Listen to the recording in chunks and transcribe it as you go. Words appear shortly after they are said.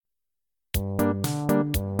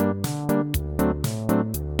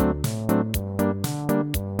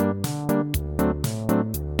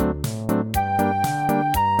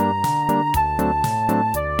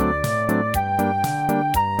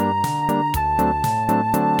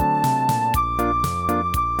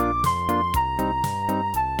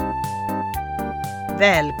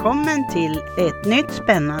Välkommen till ett nytt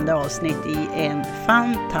spännande avsnitt i En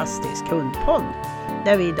FanTASStisk hundpodd.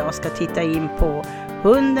 Där vi idag ska titta in på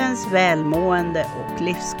hundens välmående och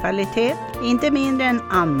livskvalitet. Inte mindre än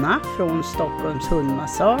Anna från Stockholms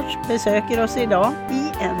Hundmassage besöker oss idag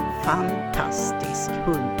i En FanTASStisk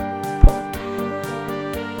hundpodd.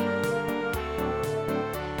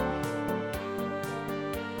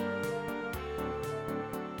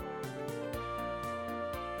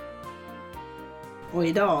 Och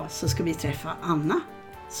idag så ska vi träffa Anna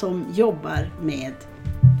som jobbar med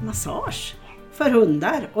massage för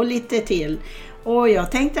hundar och lite till. Och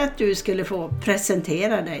jag tänkte att du skulle få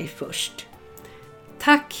presentera dig först.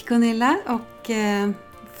 Tack Gunilla och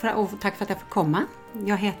tack för att jag får komma.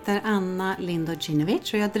 Jag heter Anna Lindh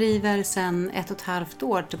Dojcinovic och jag driver sedan 1,5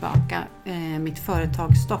 år tillbaka mitt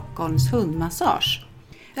företag Stockholms Hundmassage.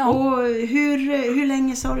 Ja. Och hur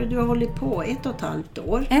länge sa du har hållit på? 1,5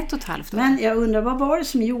 år? 1,5 år. Men jag undrar, vad var det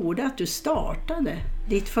som gjorde att du startade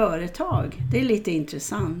ditt företag? Det är lite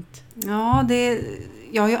intressant. Ja,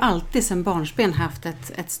 jag har ju alltid sedan barnsben haft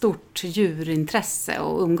ett stort djurintresse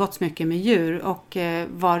och umgåtts mycket med djur. Och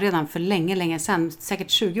var redan för länge sedan, säkert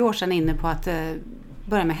 20 år sedan, inne på att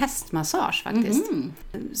börja med hästmassage faktiskt. Mm.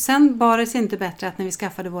 Sen bar det sig inte bättre att när vi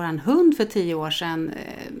skaffade våran hund för 10 år sedan.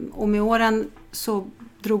 Och med åren så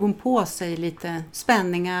drog hon på sig lite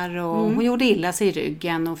spänningar och hon gjorde illa sig i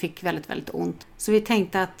ryggen och fick väldigt, väldigt ont. Så vi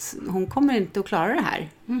tänkte att hon kommer inte att klara det här.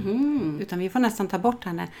 Utan vi får nästan ta bort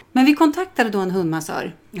henne. Men vi kontaktade då en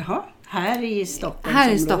hundmassör. Jaha, här i Stockholm.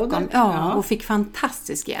 Här i Stockholm, ja. Och fick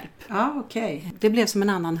fantastisk hjälp. Ja, okej. Det blev som en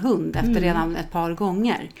annan hund efter redan ett par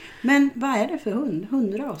gånger. Men vad är det för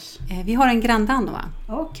hundras? Vi har en Grand Danois.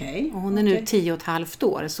 Okej. Och hon är nu 10,5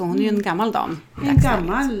 år, så hon är ju en gammal dam. En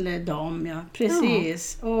gammal dam, ja.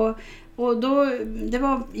 Precis. Ja. Och då, det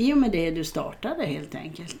var i och med det du startade helt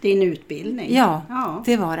enkelt, din utbildning. Ja,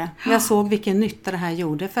 det var det. Jag såg vilken nytta det här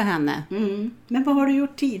gjorde för henne. Men vad har du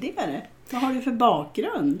gjort tidigare? Vad har du för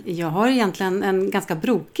bakgrund? Jag har egentligen en ganska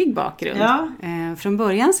brokig bakgrund. Ja. Från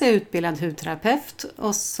början så är jag utbildad hudterapeut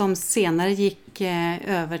och som senare gick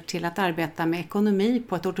över till att arbeta med ekonomi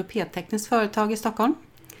på ett ortopedtekniskt företag i Stockholm.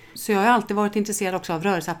 Så jag har alltid varit intresserad också av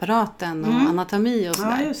rörelseapparaten och anatomi och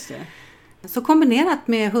sådär. Ja, just det. Så kombinerat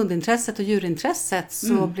med hundintresset och djurintresset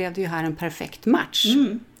så blev det ju här en perfekt match.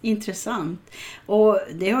 Intressant. Och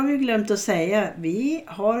det har vi glömt att säga. Vi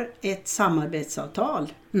har ett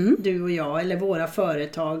samarbetsavtal. Du och jag, eller våra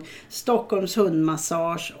företag. Stockholms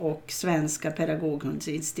Hundmassage och Svenska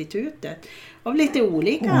Pedagoghundsinstitutet. Av lite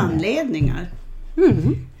olika anledningar.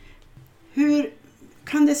 Hur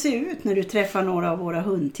kan det se ut när du träffar några av våra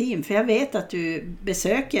hundteam? För jag vet att du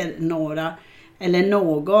besöker några, eller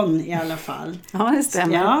någon i alla fall. Ja, det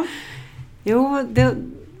stämmer. Ja. Jo,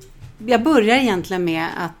 jag börjar egentligen med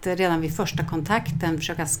att redan vid första kontakten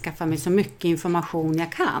försöka skaffa mig så mycket information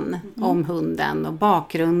jag kan om hunden och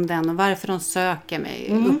bakgrunden och varför de söker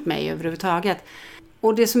upp mig överhuvudtaget.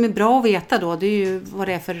 Och det som är bra att veta då, det är ju vad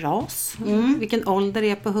det är för ras, vilken ålder det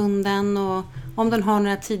är på hunden och om den har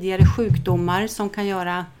några tidigare sjukdomar som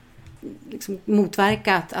kan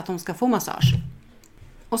motverka att de ska få massage.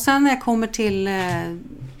 Och sen när jag kommer till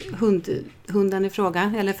hunden i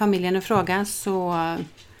fråga, eller familjen i fråga, så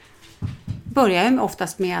börjar jag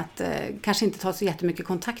oftast med att kanske inte ta så jättemycket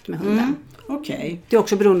kontakt med hunden. Okay. Det är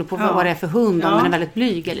också beroende på vad det är för hund, om den är väldigt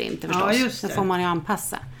blyg eller inte förstås. Ja, just det. Så får man ju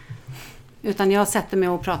anpassa. Utan jag sätter mig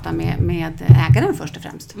och pratar med ägaren först och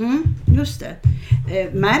främst. Just det.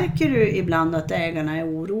 Märker du ibland att ägarna är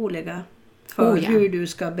oroliga för hur du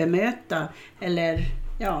ska bemöta eller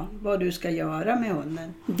vad du ska göra med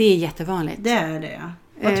hunden? Det är jättevanligt. Det är det, ja.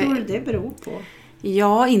 Vad tror du det beror på?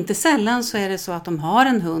 Ja, inte sällan så är det så att de har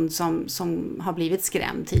en hund som har blivit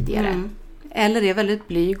skrämd tidigare. Eller är väldigt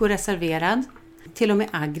blyg och reserverad. Till och med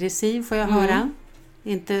aggressiv får jag höra.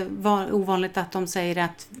 Inte ovanligt att de säger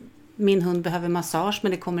att min hund behöver massage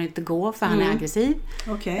men det kommer inte gå för han är aggressiv.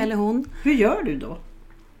 Okay. Eller hon. Hur gör du då?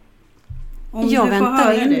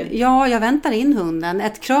 Jag väntar in hunden.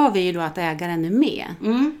 Ett krav är ju då att ägaren är med.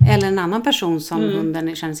 Eller en annan person som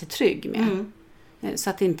hunden känner sig trygg med. Så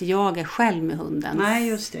att inte jag är själv med hunden. Nej,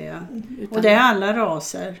 just det. Ja. Och det är alla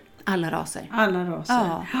raser? Alla raser.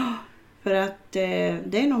 Ja. För att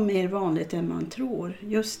det är nog mer vanligt än man tror.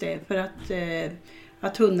 Just det. För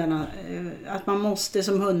att hundarna, att man måste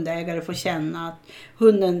som hundägare få känna att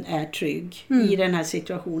hunden är trygg i den här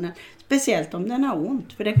situationen. Speciellt om den har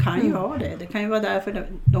ont, för det kan ju ha det. Det kan ju vara därför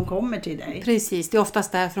de kommer till dig. Precis, det är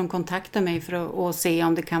oftast därför de kontaktar mig för att se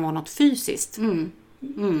om det kan vara något fysiskt.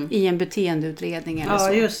 I en beteendeutredning eller så.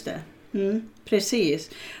 Ja, just det. Precis.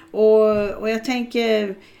 Och jag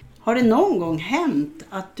tänker, Har det någon gång hänt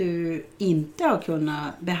att du inte har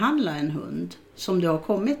kunnat behandla en hund som du har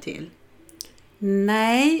kommit till?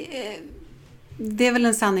 Nej, det är väl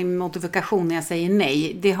en sanning med modifikation när jag säger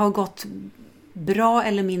nej. Det har gått bra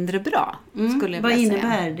eller mindre bra, skulle jag vilja säga.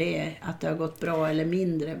 Vad innebär det att det har gått bra eller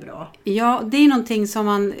mindre bra? Ja, det är någonting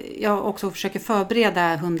som jag också försöker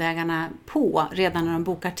förbereda hundägarna på redan när de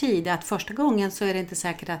bokar tid. Att första gången så är det inte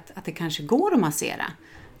säkert att det kanske går att massera.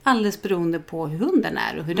 Alldeles beroende på hur hunden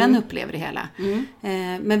är och hur den upplever det hela.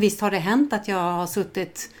 Men visst har det hänt att jag har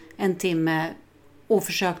suttit en timme och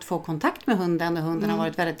försökt få kontakt med hunden och hunden har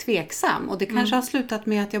varit väldigt tveksam. Och det kanske har slutat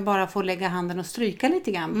med att jag bara får lägga handen och stryka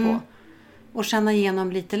lite grann på. Och känna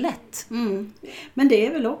igenom lite lätt. Men det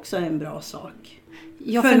är väl också en bra sak?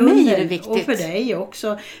 Ja, för mig är det viktigt. Och för dig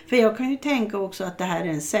också. För jag kan ju tänka också att det här är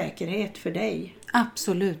en säkerhet för dig.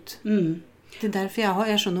 Absolut. Det är därför jag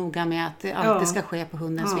är så noga med att det alltid ska ske på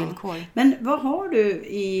hundens villkor. Men vad har du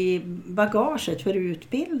i bagaget för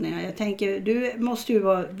utbildningar? Jag tänker, du måste ju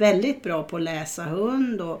vara väldigt bra på att läsa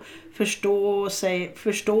hund och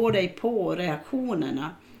förstå dig på reaktionerna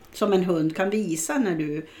som en hund kan visa när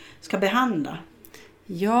du ska behandla.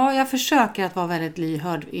 Ja, jag försöker att vara väldigt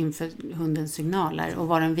lyhörd inför hundens signaler och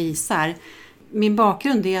vad den visar. Min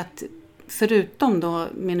bakgrund är att förutom då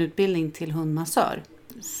min utbildning till hundmassör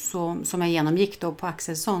som jag genomgick då på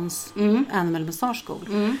Axelssons Animal Massage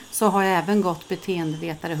School, så har jag även gått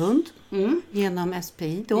beteendevetare hund genom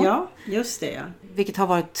SPI då. Ja, just det. Ja. Vilket har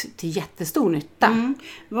varit till jättestor nytta.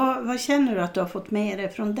 Vad känner du att du har fått med dig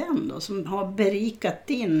från den då, som har berikat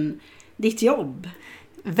ditt jobb?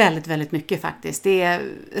 Väldigt, väldigt mycket faktiskt. Det är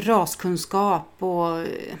raskunskap och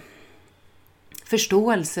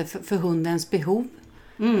förståelse för hundens behov.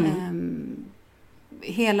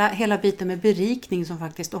 Hela biten med berikning som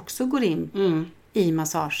faktiskt också går in i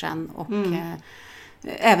massagen och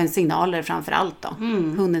även signaler framförallt då.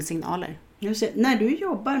 Hundens signaler. När du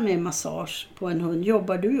jobbar med massage på en hund,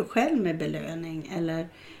 jobbar du själv med belöning eller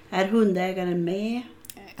är hundägaren med?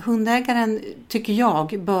 Hundägaren tycker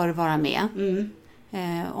jag bör vara med.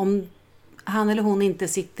 Om han eller hon inte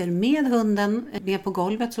sitter med hunden med på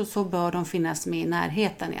golvet så bör de finnas med i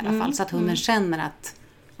närheten i alla fall. Så att hunden känner att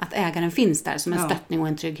ägaren finns där som en stöttning och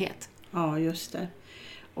en trygghet. Ja, just det.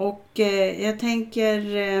 Och jag tänker,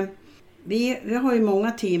 vi har ju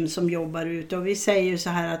många team som jobbar ute och vi säger så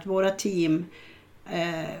här att våra team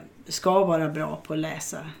ska vara bra på att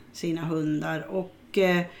läsa sina hundar. Och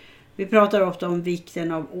vi pratar ofta om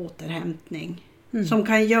vikten av återhämtning som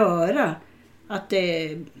kan göra att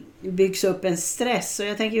det byggs upp en stress. Och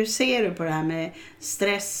jag tänker, hur ser du på det här med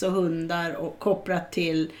stress och hundar och kopplat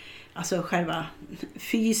till alltså själva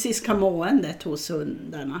fysiska måendet hos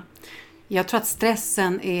hundarna? Jag tror att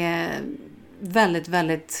stressen är väldigt,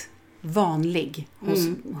 väldigt vanlig hos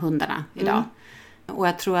hundarna idag. Och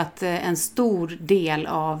jag tror att en stor del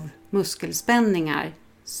av muskelspänningar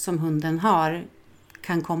som hunden har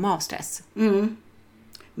kan komma av stress.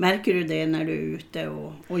 Märker du det när du är ute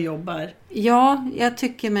och jobbar? Ja, jag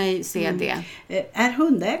tycker mig se det. Är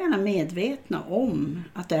hundägarna medvetna om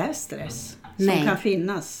att det är stress som kan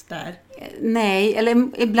finnas där? Nej, eller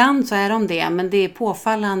ibland så är de det. Men det är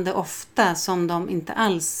påfallande ofta som de inte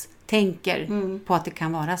alls tänker på att det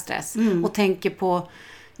kan vara stress. Och tänker på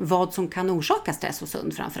vad som kan orsaka stress hos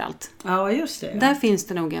hund framförallt. Ja, just det. Ja. Där finns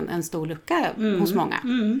det nog en stor lucka hos många.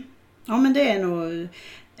 Ja, men det är nog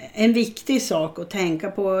en viktig sak att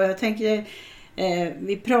tänka på. Jag tänker,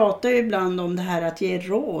 vi pratar ju ibland om det här att ge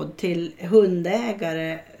råd till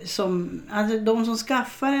hundägare, alltså de som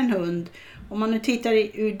skaffar en hund. Om man nu tittar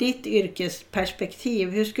ur ditt yrkesperspektiv,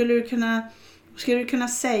 hur skulle du kunna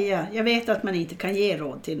säga, jag vet att man inte kan ge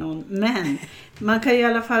råd till någon, men man kan ju i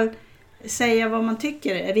alla fall säga vad man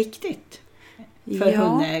tycker är viktigt för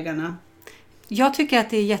hundägarna. Jag tycker att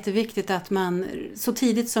det är jätteviktigt att man så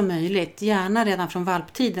tidigt som möjligt, gärna redan från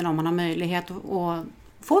valptiden om man har möjlighet att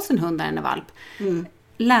få sin hund när den är valp,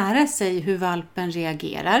 lära sig hur valpen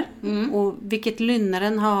reagerar och vilket lynne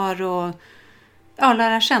den har och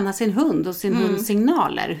lära känna sin hund och sin hunds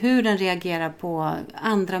signaler. Hur den reagerar på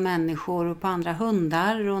andra människor och på andra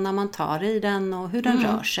hundar och när man tar i den och hur den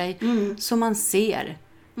rör sig. Så man ser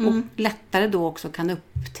och lättare då också kan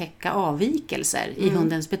upptäcka avvikelser i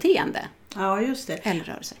hundens beteende. Ja, just det. Eller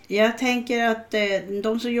rörelse. Jag tänker att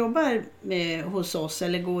de som jobbar hos oss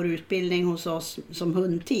eller går utbildning hos oss som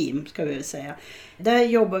hundteam, ska vi väl säga. Där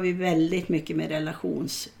jobbar vi väldigt mycket med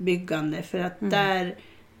relationsbyggande. För att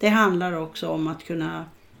det handlar också om att kunna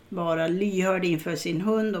vara lyhörd inför sin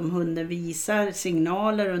hund. Om hunden visar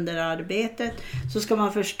signaler under arbetet så ska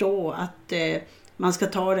man förstå att man ska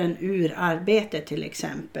ta den ur arbete till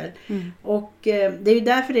exempel. Och det är ju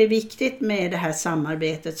därför det är viktigt med det här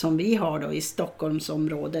samarbetet som vi har då i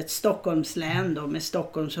Stockholmsområdet, Stockholms län då, med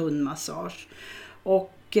Stockholms Hundmassage.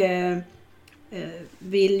 Och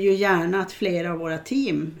vill ju gärna att flera av våra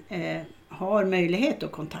team har möjlighet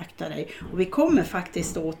att kontakta dig. Och vi kommer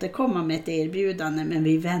faktiskt återkomma med ett erbjudande, men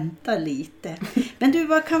vi väntar lite. Men du,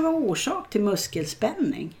 vad kan vara orsak till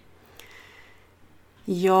muskelspänning?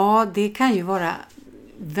 Ja, det kan ju vara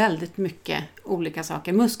väldigt mycket olika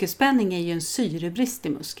saker. Muskelspänning är ju en syrebrist i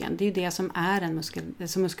muskeln. Det är ju det som är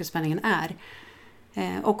som muskelspänningen är.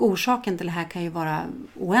 Och orsaken till det här kan ju vara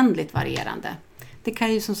oändligt varierande. Det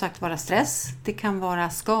kan ju som sagt vara stress, det kan vara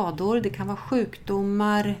skador, det kan vara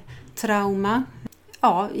sjukdomar, trauma.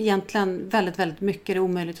 Ja, egentligen väldigt, väldigt mycket. Det är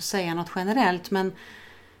omöjligt att säga något generellt.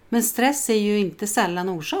 Men stress är ju inte sällan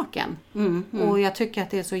orsaken. Och jag tycker att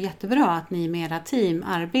det är så jättebra att ni med era team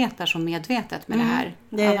arbetar så medvetet med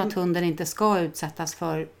det här. Att hunden inte ska utsättas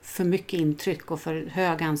för mycket intryck och för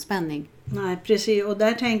hög anspänning. Nej, precis. Och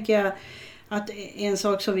där tänker jag att en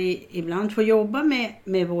sak som vi ibland får jobba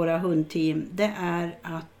med våra hundteam, det är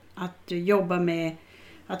att jobba med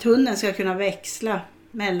att hunden ska kunna växla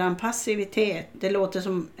mellan passivitet. Det låter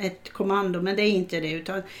som ett kommando, men det är inte det,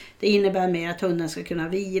 utan det innebär mer att hunden ska kunna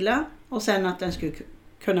vila och sen att den ska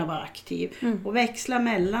kunna vara aktiv och växla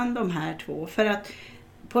mellan de här två för att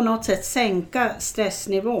på något sätt sänka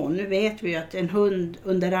stressnivån. Nu vet vi ju att en hund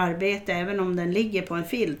under arbete, även om den ligger på en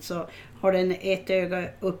filt, så har den ett öga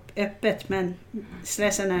öppet, men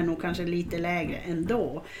stressen är nog kanske lite lägre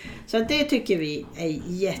ändå. Så det tycker vi är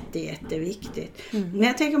jätteviktigt. Men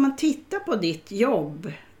jag tänker om man tittar på ditt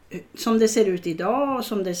jobb, som det ser ut idag och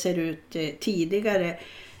som det ser ut tidigare.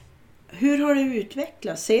 Hur har det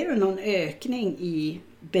utvecklats? Ser du någon ökning i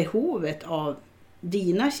behovet av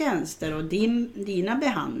dina tjänster och dina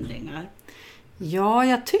behandlingar? Ja,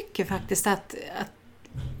 jag tycker faktiskt att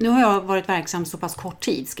nu har jag varit verksam så pass kort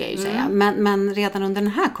tid ska jag ju säga. Men redan under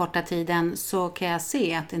den här korta tiden så kan jag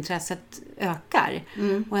se att intresset ökar.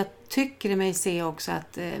 Och jag tycker mig se också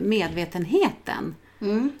att medvetenheten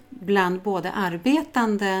bland både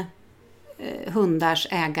arbetande hundars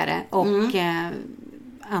ägare och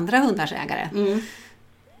andra hundars ägare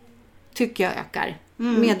tycker jag ökar.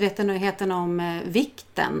 Medvetenheten om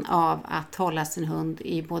vikten av att hålla sin hund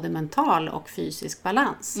i både mental och fysisk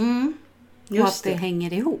balans. Och att det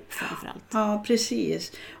hänger ihop framförallt. Ja,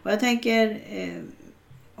 precis. Och jag tänker,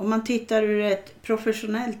 om man tittar ur ett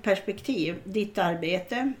professionellt perspektiv, ditt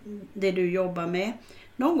arbete, det du jobbar med.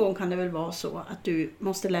 Någon gång kan det väl vara så att du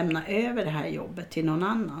måste lämna över det här jobbet till någon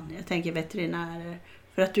annan. Jag tänker veterinärer,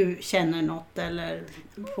 för att du känner något eller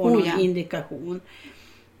får någon indikation.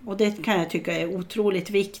 Och det kan jag tycka är otroligt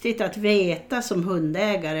viktigt att veta som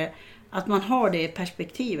hundägare, att man har det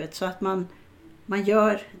perspektivet så att man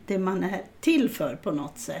gör det man är till för på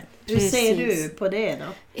något sätt. Hur ser du på det då?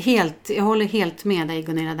 Jag håller helt med dig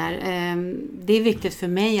Gunilla där. Det är viktigt för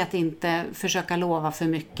mig att inte försöka lova för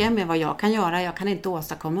mycket med vad jag kan göra. Jag kan inte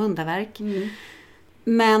åstadkomma underverk.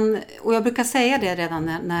 Och jag brukar säga det redan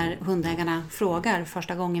när hundägarna frågar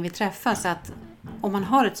första gången vi träffas, att om man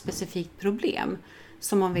har ett specifikt problem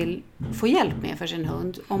som man vill få hjälp med för sin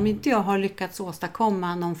hund, om inte jag har lyckats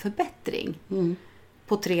åstadkomma någon förbättring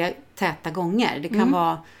på 3 täta gånger. Det kan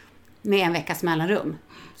vara med 1 veckas mellanrum.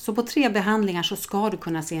 Så på 3 behandlingar så ska du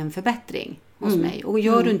kunna se en förbättring hos mig. Och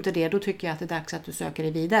gör du inte det, då tycker jag att det är dags att du söker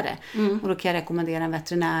dig vidare. Och då kan jag rekommendera en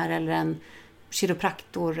veterinär eller en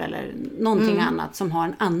kiropraktor eller någonting annat som har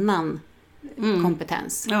en annan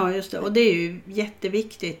kompetens. Ja, just det. Och det är ju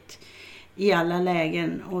jätteviktigt i alla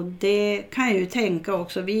lägen. Och det kan jag ju tänka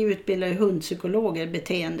också. Vi utbildar ju hundpsykologer,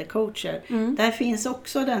 beteendecoacher. Där finns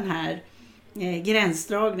också den här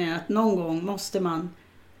gränsdragningen att någon gång måste man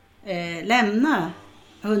lämna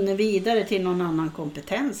hunden vidare till någon annan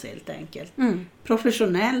kompetens helt enkelt.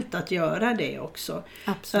 Professionellt att göra det också.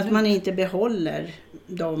 Absolut. Så att man inte behåller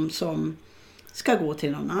de som ska gå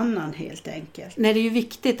till någon annan helt enkelt. Nej, det är ju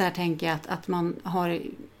viktigt där tänker jag att man har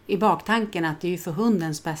i baktanken att det är ju för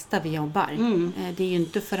hundens bästa vi jobbar. Det är ju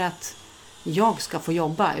inte för att jag ska få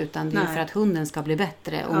jobba, utan det är för att hunden ska bli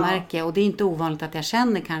bättre och märka. Och det är inte ovanligt att jag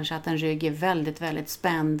känner kanske att en rygg är väldigt, väldigt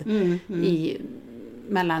spänd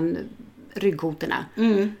mellan ryggkotorna.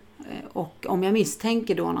 Och om jag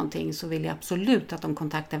misstänker då någonting så vill jag absolut att de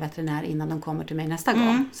kontaktar veterinär innan de kommer till mig nästa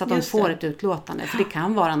gång. Så att de får ett utlåtande. För det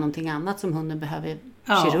kan vara någonting annat som hunden behöver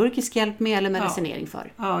kirurgisk hjälp med eller medicinering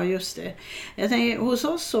för. Ja, just det. Jag tänker, hos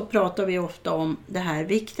oss så pratar vi ofta om det här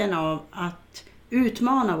vikten av att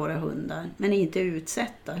utmana våra hundar men inte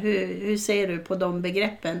utsätta. Hur ser du på de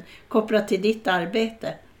begreppen kopplat till ditt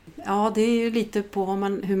arbete? Ja, det är ju lite på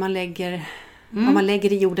hur man lägger Om man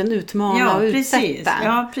lägger i jorden utmana och utsätta.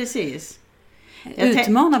 Ja, precis.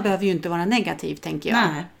 Utmana behöver ju inte vara negativt, tänker jag.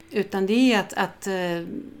 Nej. Utan det är att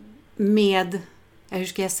med, hur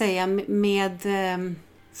ska jag säga, med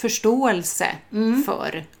förståelse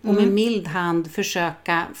för och med mild hand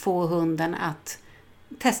försöka få hunden att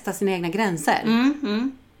testa sina egna gränser.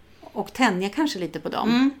 Och tänja kanske lite på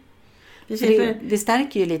dem. Det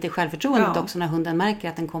stärker ju lite självförtroendet också när hunden märker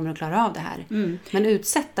att den kommer att klara av det här. Men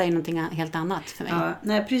utsätta är någonting helt annat för mig. Ja,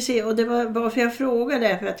 nej, precis. Och det var varför jag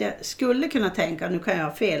frågade, för att jag skulle kunna tänka, nu kan jag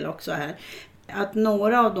ha fel också här, att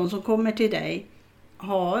några av de som kommer till dig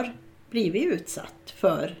har blivit utsatt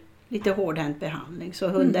för lite hårdhänt behandling. Så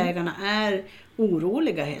hundägarna är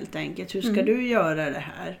oroliga helt enkelt. Hur ska du göra det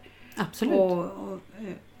här? Absolut.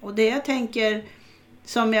 Och det jag tänker,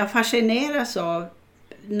 som jag fascineras av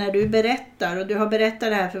när du berättar, och du har berättat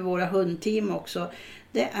det här för våra hundteam också,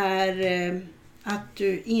 det är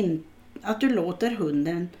att du låter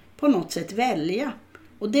hunden på något sätt välja.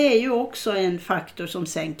 Och det är ju också en faktor som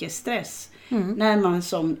sänker stress. När man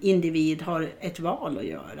som individ har ett val att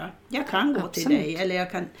göra. Jag kan gå till dig, eller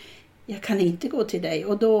jag kan inte gå till dig.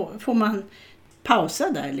 Och då får man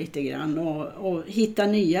pausa där lite grann och hitta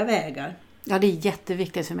nya vägar. Ja, det är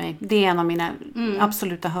jätteviktigt för mig. Det är en av mina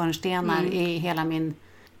absoluta hörnstenar i hela min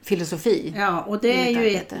filosofi. Ja, och det är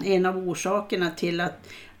ju en av orsakerna till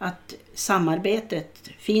att samarbetet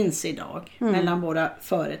finns idag mellan våra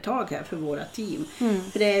företag här för våra team.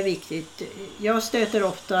 För det är viktigt. Jag stöter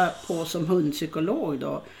ofta på som hundpsykolog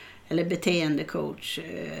då, eller beteendecoach,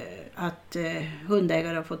 att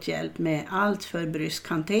hundägare har fått hjälp med allt för brysk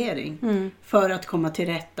hantering för att komma till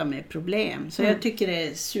rätta med problem. Så jag tycker det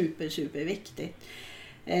är super viktigt.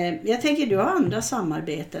 Jag tänker du har andra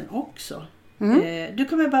samarbeten också. Du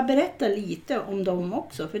kommer bara berätta lite om dem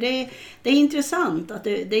också, för det är intressant att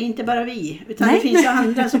det är inte bara vi, utan det finns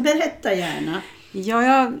andra, så berätta gärna. Ja,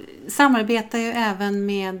 jag samarbetar ju även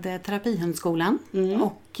med Terapihundskolan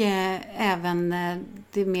och även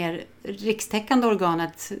det mer rikstäckande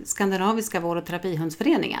organet Skandinaviska vård- och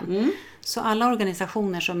terapihundsföreningen. Så alla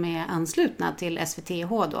organisationer som är anslutna till SVTH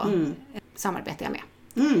då samarbetar jag med.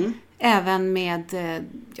 Även med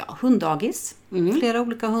hunddagis, flera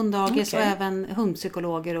olika hunddagis och även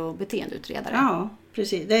hundpsykologer och beteendeutredare. Ja,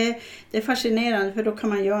 precis. Det är fascinerande, för då kan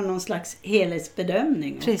man göra någon slags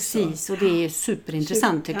helhetsbedömning. Precis, och det är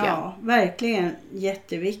superintressant tycker jag. Ja, verkligen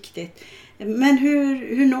jätteviktigt. Men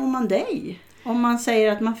hur når man dig? Om man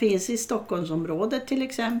säger att man finns i Stockholmsområdet till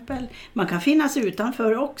exempel. Man kan finnas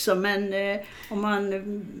utanför också, men om man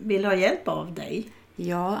vill ha hjälp av dig.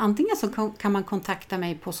 Ja, antingen så kan man kontakta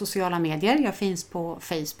mig på sociala medier. Jag finns på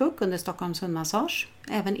Facebook under Stockholms Hundmassage.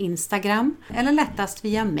 Även Instagram. Eller lättast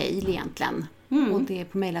via mejl egentligen. Och det är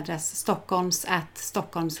på mejladress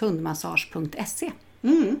stockholms@stockholmshundmassage.se.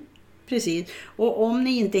 Precis. Och om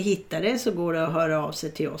ni inte hittar det så går det att höra av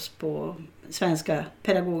sig till oss på Svenska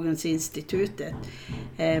Pedagogens institutet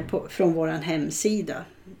från vår hemsida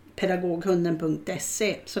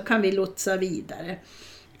pedagoghunden.se, så kan vi lotsa vidare.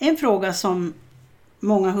 En fråga som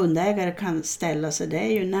många hundägare kan ställa sig, det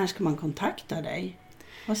är ju när ska man kontakta dig?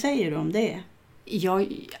 Vad säger du om det? Ja,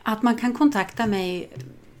 att man kan kontakta mig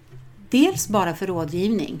dels bara för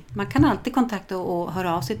rådgivning. Man kan alltid kontakta och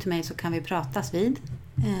höra av sig till mig, så kan vi pratas vid.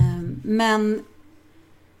 Men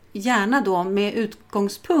gärna då med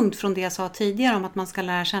utgångspunkt från det jag sa tidigare om att man ska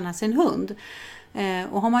lära känna sin hund.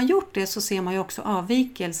 Och har man gjort det så ser man ju också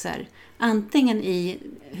avvikelser. Antingen i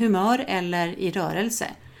humör eller i rörelse.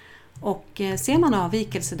 Och ser man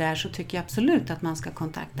avvikelse där så tycker jag absolut att man ska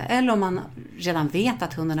kontakta. Eller om man redan vet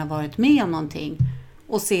att hunden har varit med om någonting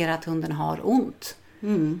och ser att hunden har ont.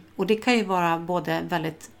 Och det kan ju vara både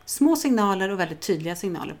väldigt små signaler och väldigt tydliga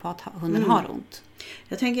signaler på att hunden har ont.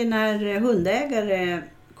 Jag tänker när hundägare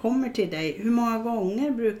kommer till dig, hur många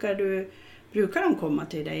gånger brukar de komma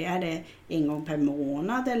till dig? Är det en gång per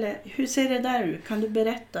månad eller hur ser det där ut? Kan du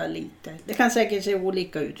berätta lite? Det kan säkert se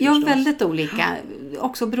olika ut förstås. Ja, väldigt olika.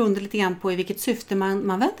 Också beroende lite grann på i vilket syfte man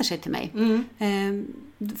vänder sig till mig.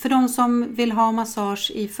 För de som vill ha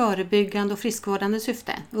massage i förebyggande och friskvårdande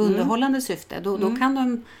syfte, underhållande syfte, då kan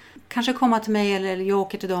de kanske komma till mig eller jag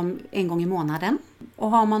åker till dem en gång i månaden.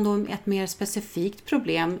 Och har man då ett mer specifikt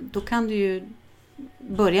problem, då kan du ju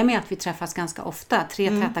börja med att vi träffas ganska ofta, 3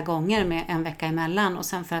 täta gånger med en vecka emellan, och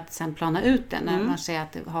sen för att sen plana ut det när man ser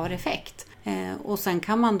att det har effekt. Och sen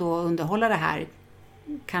kan man då underhålla det här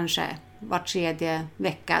kanske var 3:e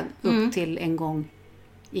vecka upp till en gång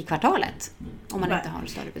i kvartalet, om man inte har en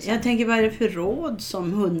större besök. Jag tänker, vad är det för råd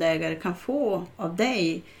som hundägare kan få av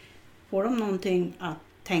dig? Får de någonting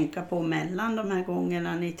att tänka på mellan de här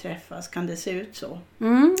gångerna ni träffas? Kan det se ut så?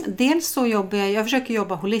 Dels så jag försöker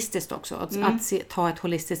jobba holistiskt också. Att ta ett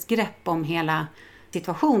holistiskt grepp om hela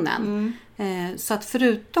situationen. Så att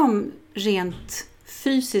förutom rent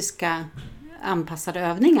fysiska anpassade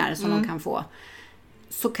övningar som de kan få,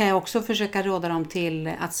 så kan jag också försöka råda dem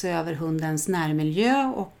till att se över hundens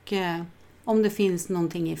närmiljö och om det finns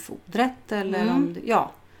någonting i fodret eller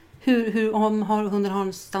om hunden har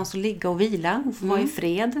någonstans att ligga och vila och få vara i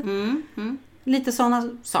fred. Lite sådana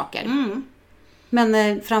saker.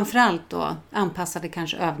 Men framförallt då anpassade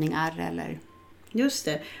kanske övningar eller... Just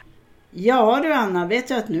det. Ja du Anna, vet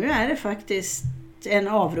du att nu är det faktiskt en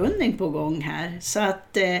avrundning på gång här. Så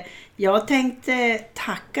att jag tänkte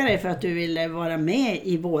tacka dig för att du ville vara med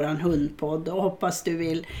i våran hundpodd och hoppas du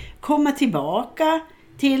vill komma tillbaka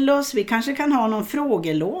till oss. Vi kanske kan ha någon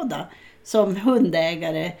frågelåda som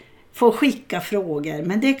hundägare får skicka frågor,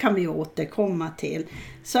 men det kan vi återkomma till.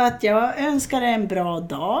 Så att jag önskar dig en bra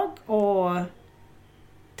dag och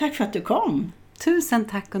tack för att du kom. Tusen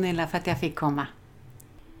tack Gunilla för att jag fick komma.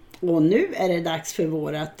 Och nu är det dags för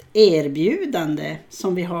vårat erbjudande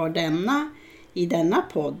som vi har i denna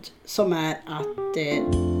podd, som är att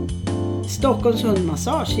Stockholms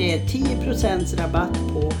Hundmassage ger 10% rabatt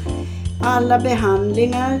på alla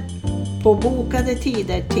behandlingar på bokade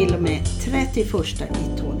tider till och med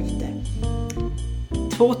 31/12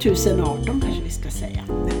 2018 kanske vi ska säga.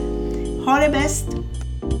 Ha det bäst!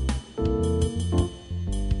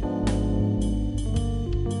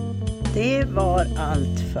 Det var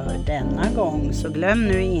allt för denna gång, så glöm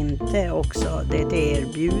nu inte också det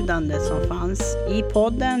erbjudande som fanns i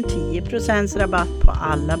podden. 10% rabatt på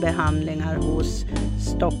alla behandlingar hos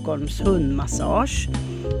Stockholms Hundmassage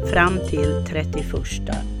fram till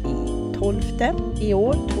 31/12 i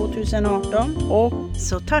år 2018. Och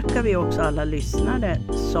så tackar vi också alla lyssnare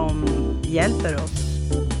som hjälper oss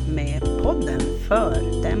med podden,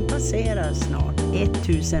 för den passerar snart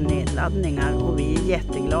 1000 nedladdningar och vi är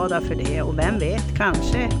jätteglada för det. Och vem vet,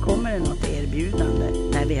 kanske kommer det något erbjudande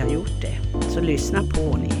när vi har gjort det. Så lyssna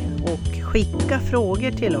på ni och skicka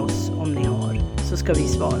frågor till oss om ni har, så ska vi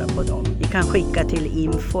svara på dem. Ni kan skicka till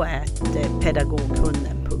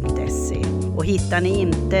info@pedagoghunden.se. Och hittar ni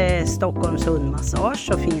inte Stockholms Hundmassage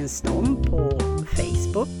så finns de på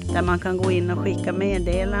Facebook, där man kan gå in och skicka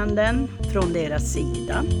meddelanden från deras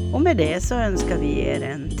sida. Och med det så önskar vi er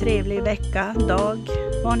en trevlig vecka, dag,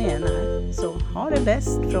 var ni än är. Så ha det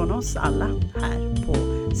bäst från oss alla här på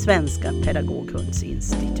Svenska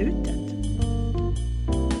Pedagogundsinstitutet.